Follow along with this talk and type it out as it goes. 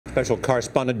Special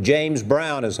correspondent James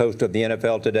Brown is host of the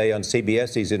NFL Today on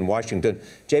CBS. He's in Washington.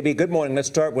 JB, good morning. Let's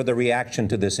start with a reaction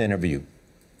to this interview.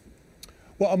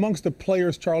 Well, amongst the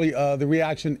players, Charlie, the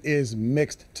reaction is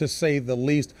mixed, to say the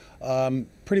least.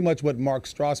 Pretty much what Mark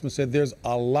Strassman said. There's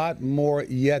a lot more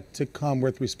yet to come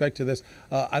with respect to this.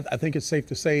 I think it's safe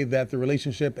to say that the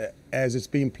relationship, as it's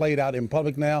being played out in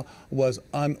public now, was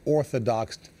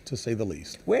unorthodox, to say the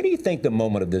least. Where do you think the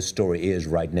moment of this story is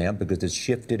right now? Because it's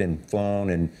shifted and flown,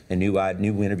 and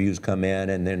new interviews come in,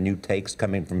 and then new takes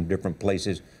coming from different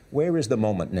places. Where is the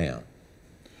moment now?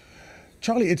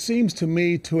 Charlie, it seems to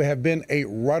me to have been a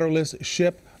rudderless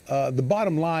ship. The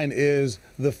bottom line is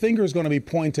the finger is going to be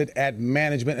pointed at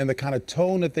management and the kind of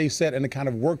tone that they set and the kind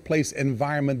of workplace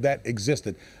environment that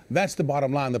existed. That's the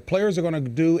bottom line. The players are going to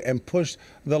do and push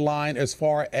the line as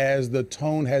far as the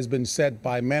tone has been set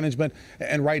by management.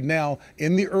 And right now,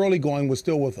 in the early going, we're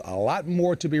still with a lot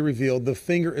more to be revealed. The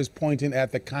finger is pointing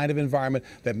at the kind of environment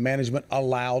that management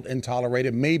allowed and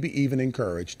tolerated, maybe even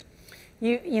encouraged.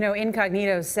 You know,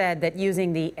 Incognito said that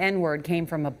using the N-word came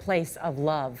from a place of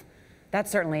love. That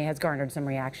certainly has garnered some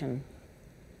reaction.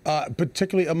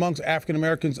 Particularly amongst African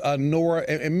Americans, Nora,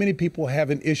 and many people have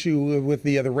an issue with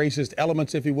the racist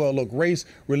elements, if you will. Look, race,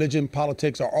 religion,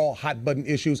 politics are all hot button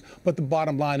issues, but the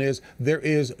bottom line is there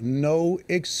is no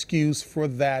excuse for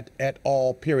that at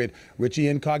all, period. Richie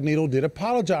Incognito did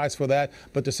apologize for that,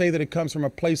 but to say that it comes from a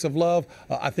place of love,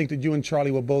 I think that you and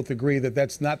Charlie will both agree that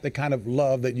that's not the kind of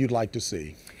love that you'd like to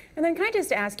see. And then can I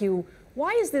just ask you,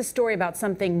 why is this story about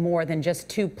something more than just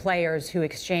two players who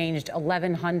exchanged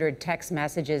 1,100 text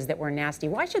messages that were nasty?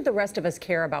 Why should the rest of us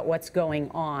care about what's going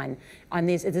on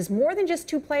these? Is this more than just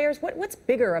two players? What's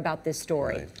bigger about this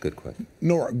story? Right. Good question.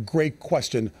 Nora, great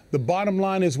question. The bottom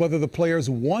line is whether the players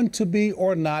want to be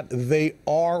or not, they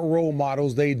are role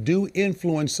models. They do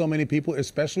influence so many people,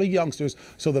 especially youngsters.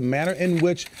 So the manner in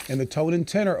which and the tone and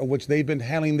tenor of which they've been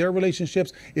handling their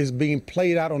relationships is being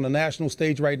played out on the national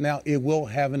stage right now. It will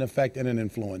have an effect and an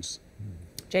influence.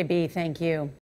 JB, thank you.